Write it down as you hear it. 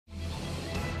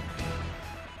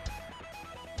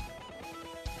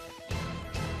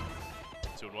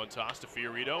2-1 toss to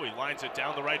Fiorito. He lines it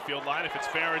down the right field line. If it's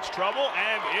fair, it's trouble,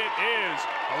 and it is.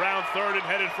 Around third and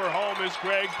headed for home is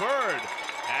Greg Bird.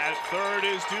 At third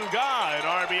is Dugas,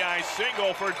 an RBI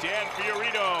single for Dan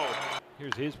Fiorito.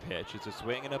 Here's his pitch. It's a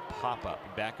swing and a pop-up.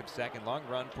 Back of second. Long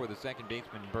run for the second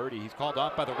baseman, Birdie. He's called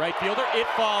off by the right fielder. It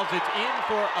falls. It's in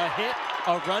for a hit.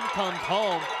 A run comes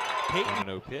home. Peyton,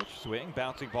 no pitch. Swing.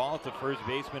 Bouncing ball at the first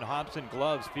baseman. Hobson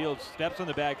gloves. Fields steps on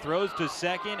the bag. Throws to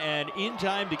second. And in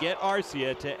time to get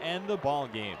Arcia to end the ball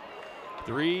game.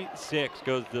 3-6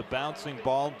 goes the bouncing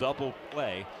ball double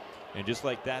play. And just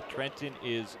like that, Trenton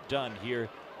is done here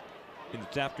in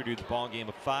this afternoon's ball game.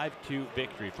 A 5-2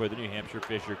 victory for the New Hampshire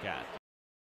Fisher Cats.